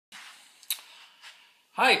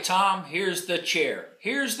Hi Tom, here's the chair.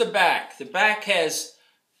 Here's the back. The back has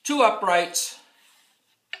two uprights,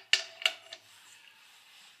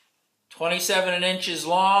 27 inches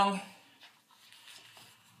long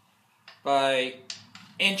by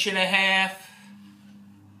 1.5 inches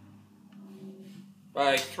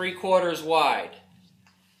by 3/4 wide.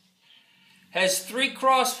 Has 3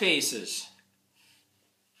 cross pieces,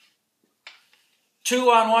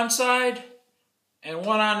 2 on one side and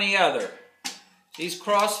 1 on the other. These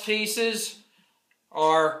cross pieces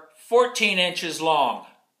are 14 inches long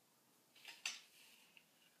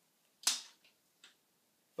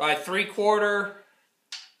by 3/4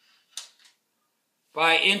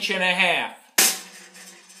 by 1.5 inches.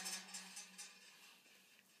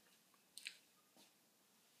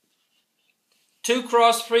 Two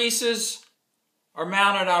cross pieces are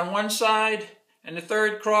mounted on one side, and the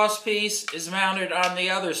third cross piece is mounted on the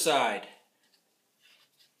other side.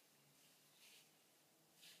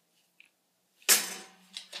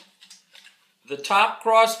 The top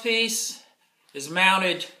cross piece is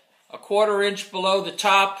mounted 1/4 inch below the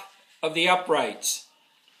top of the uprights.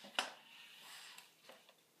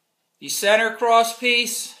 The center cross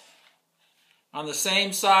piece on the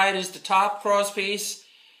same side as the top cross piece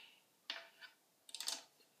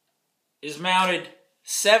is mounted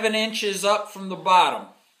 7 inches up from the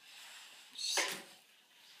bottom.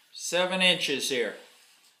 7 inches here.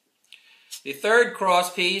 The third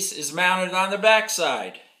cross piece is mounted on the back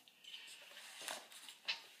side.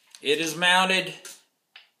 It is mounted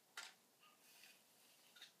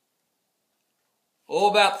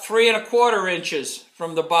about 3¼ inches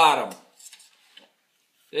from the bottom.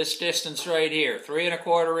 This distance right here,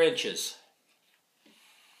 3¼ inches.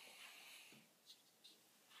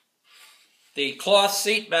 The cloth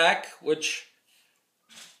seat back, which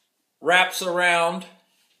wraps around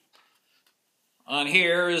on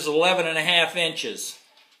here, is 11.5 inches.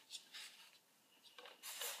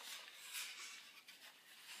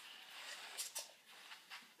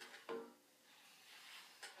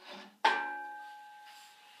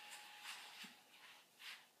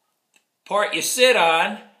 Part you sit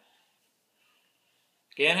on,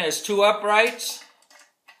 again, has 2 uprights.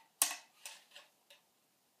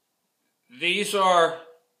 These are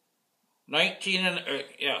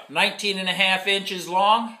 19.5 inches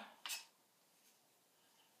long.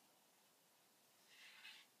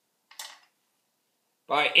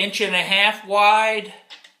 By 1.5 inches wide.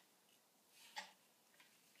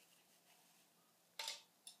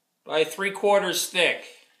 By 3/4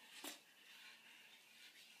 thick.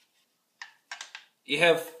 You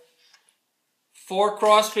have 4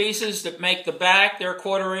 cross pieces that make the back. They're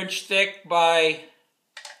 1/4 inch thick by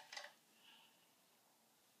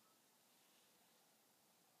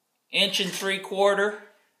 1.75 inches.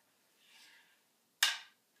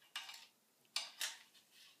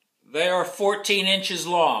 They are 14 inches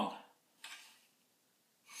long.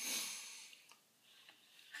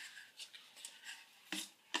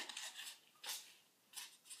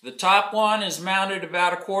 The top one is mounted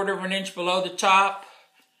about 1/4 inch below the top.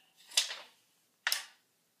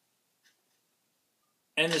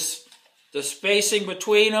 And the spacing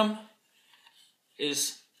between them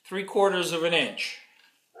is 3/4 inch.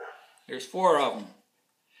 There's 4 of them.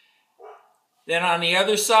 Then on the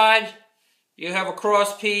other side, you have a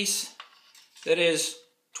cross piece that is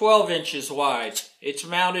 12 inches wide. It's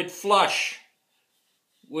mounted flush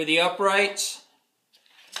with the uprights.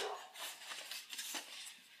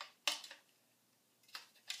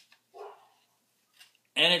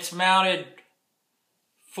 And it's mounted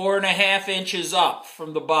 4.5 inches up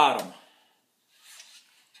from the bottom.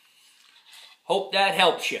 Hope that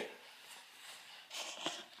helps you.